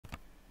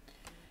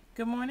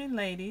Good morning,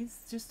 ladies.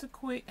 Just a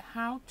quick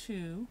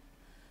how-to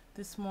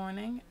this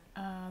morning.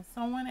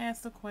 Someone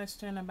asked a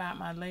question about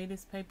my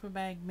latest paper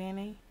bag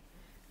mini,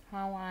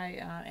 how I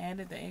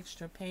added the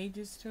extra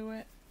pages to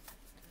it.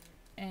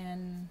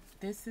 And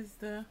this is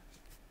the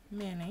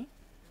mini.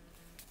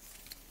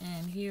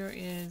 And here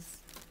is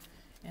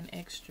an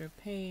extra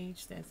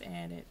page that's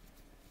added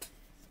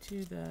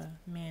to the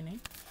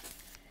mini.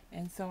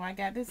 And so I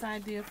got this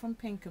idea from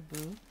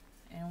Pinkaboo.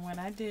 And what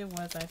I did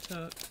was I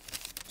took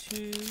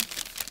two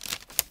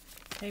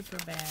paper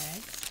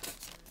bags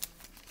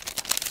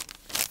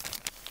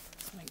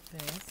like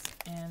this,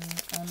 and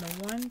on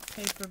the one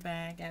paper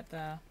bag at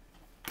the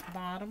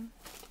bottom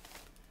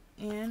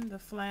in the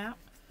flap,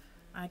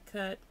 I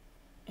cut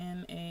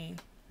in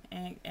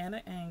at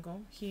an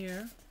angle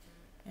here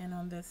and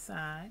on this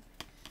side,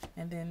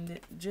 and then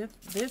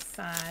this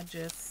side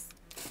just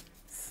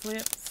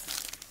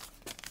slips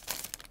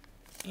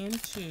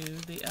into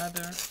the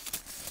other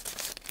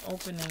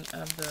opening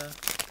of the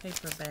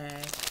paper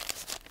bag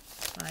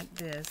like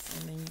this,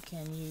 and then you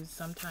can use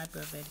some type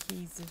of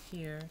adhesive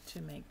here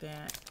to make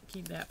that,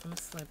 keep that from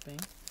slipping.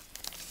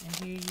 And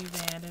here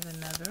you've added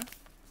another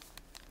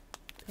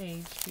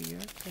page to your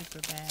paper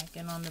bag,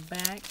 and on the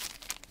back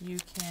you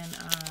can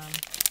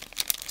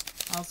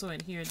also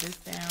adhere this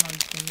down, or you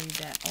can leave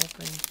that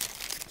open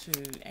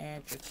to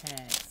add your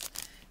tags.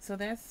 So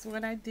that's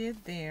what I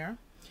did there.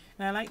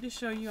 And I'd like to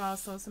show you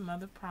also some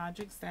other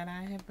projects that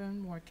I have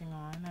been working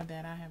on, or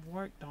that I have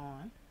worked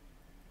on.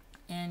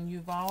 And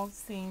you've all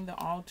seen the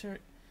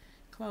altered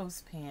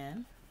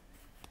clothespin.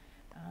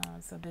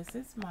 So this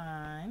is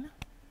mine.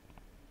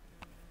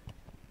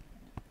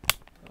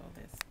 Pull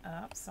this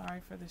up.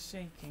 Sorry for the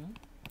shaking.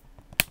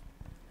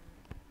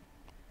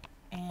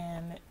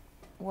 And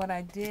what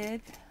I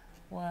did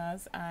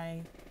was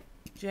I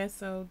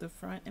gessoed the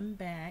front and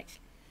back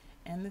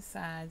and the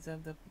sides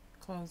of the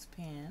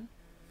clothespin.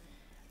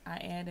 I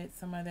added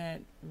some of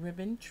that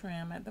ribbon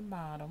trim at the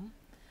bottom.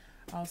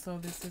 Also,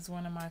 this is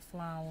one of my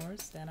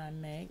flowers that I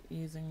make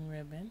using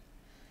ribbon.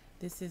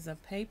 This is a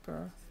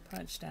paper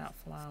punched out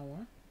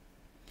flower.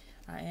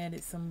 I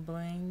added some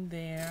bling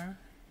there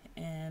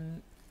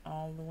and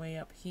all the way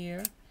up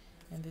here.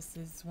 And this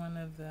is one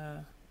of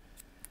the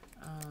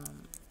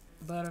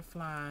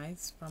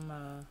butterflies from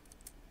a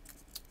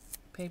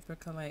paper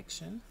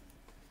collection.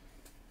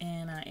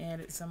 And I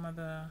added some of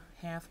the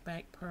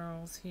half-back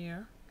pearls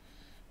here,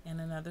 and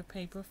another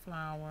paper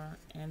flower,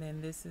 and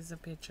then this is a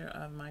picture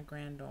of my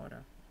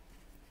granddaughter.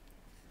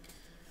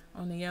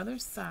 On the other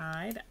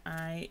side,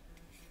 I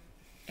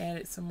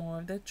added some more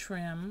of the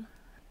trim.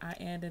 I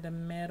added a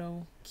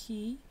metal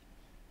key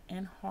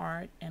and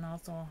heart, and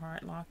also a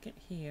heart locket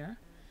here.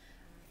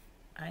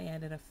 I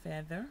added a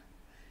feather,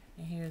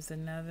 and here's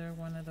another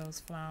one of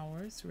those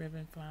flowers,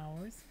 ribbon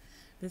flowers.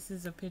 This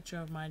is a picture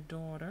of my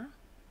daughter.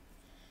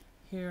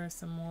 Here are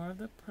some more of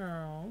the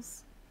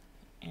pearls,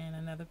 and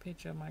another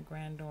picture of my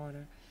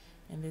granddaughter,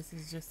 and this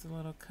is just a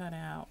little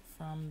cutout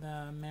from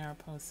the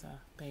Mariposa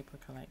paper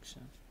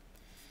collection.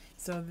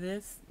 So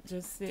this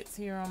just sits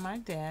here on my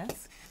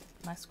desk,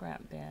 my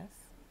scrap desk.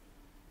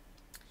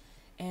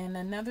 And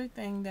another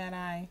thing that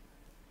I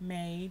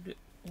made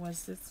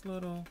was this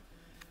little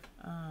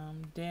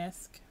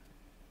desk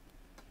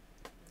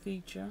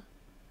feature,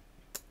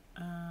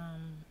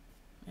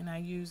 and I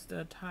used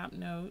a top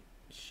note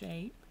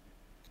shape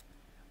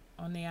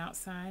on the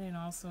outside, and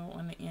also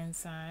on the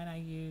inside I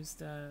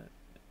used a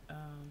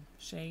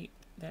shape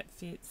that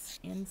fits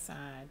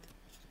inside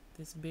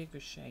this bigger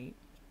shape.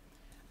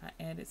 I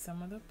added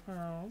some of the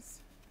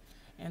pearls,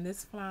 and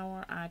this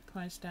flower I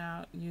punched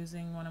out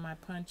using one of my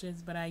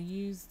punches, but I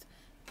used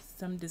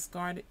some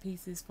discarded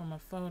pieces from a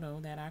photo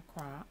that I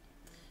cropped,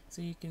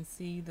 so you can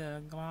see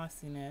the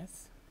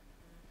glossiness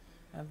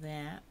of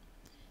that.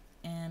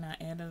 And I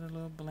added a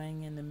little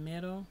bling in the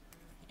middle,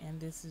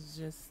 and this is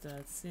just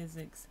a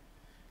Sizzix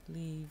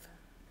leaf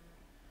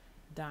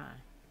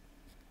die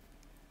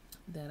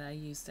that I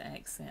used to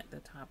accent the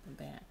top of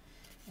that.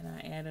 And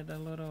I added a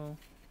little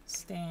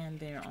stand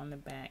there on the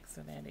back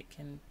so that it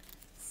can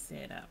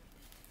sit up.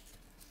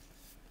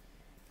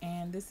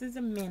 And this is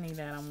a mini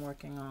that I'm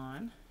working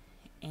on,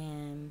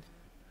 and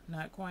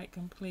not quite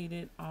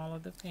completed all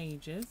of the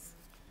pages.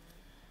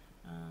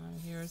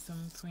 Here are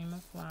some cream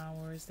of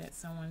flowers that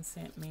someone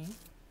sent me.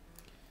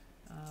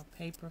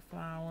 Paper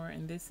flower,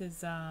 and this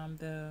is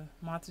the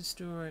Martha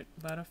Stewart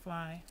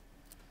butterfly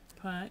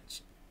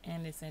punch,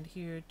 and it's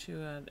adhered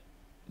to a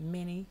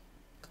mini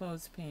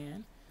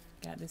clothespin.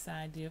 Got this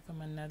idea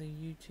from another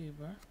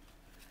YouTuber.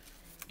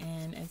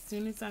 And as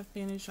soon as I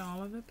finish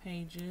all of the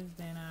pages,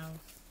 then I'll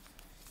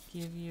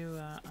give you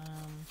a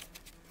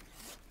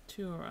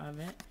tour of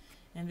it.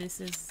 And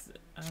this is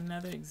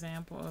another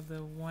example of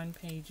the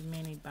one-page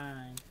mini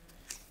bind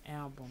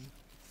album.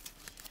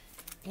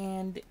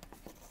 And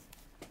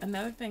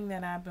another thing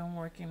that I've been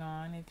working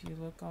on, if you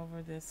look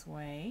over this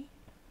way,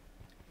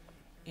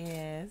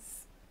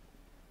 is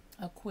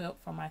a quilt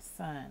for my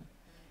son.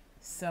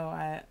 So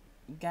I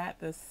got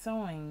the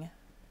sewing,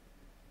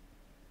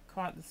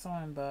 caught the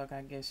sewing bug,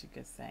 I guess you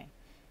could say.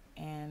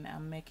 And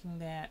I'm making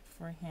that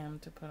for him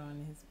to put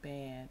on his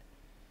bed.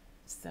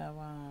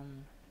 So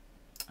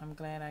I'm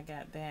glad I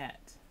got that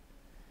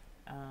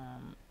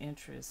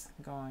interest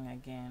going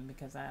again,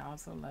 because I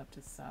also love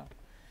to sew.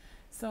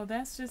 So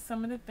that's just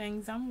some of the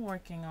things I'm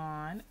working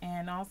on,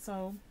 and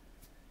also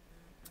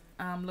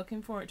I'm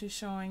looking forward to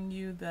showing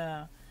you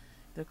the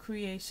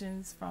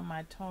creations from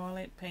my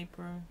toilet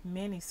paper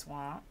mini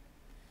swap.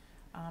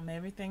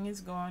 Everything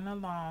is going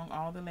along.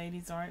 All the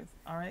ladies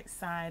are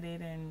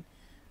excited, and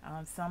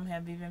some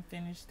have even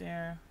finished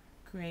their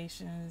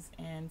creations.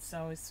 And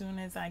so as soon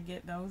as I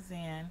get those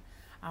in,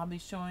 I'll be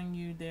showing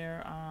you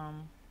their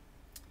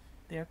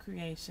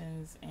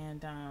creations,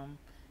 and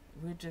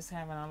we're just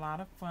having a lot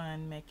of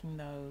fun making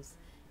those.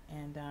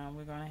 And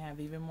we're going to have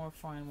even more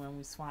fun when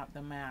we swap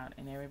them out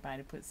and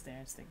everybody puts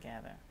theirs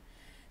together.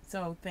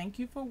 So thank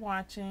you for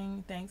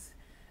watching. Thanks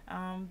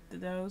to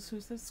those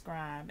who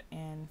subscribe,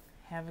 and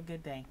have a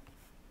good day.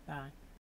 Bye.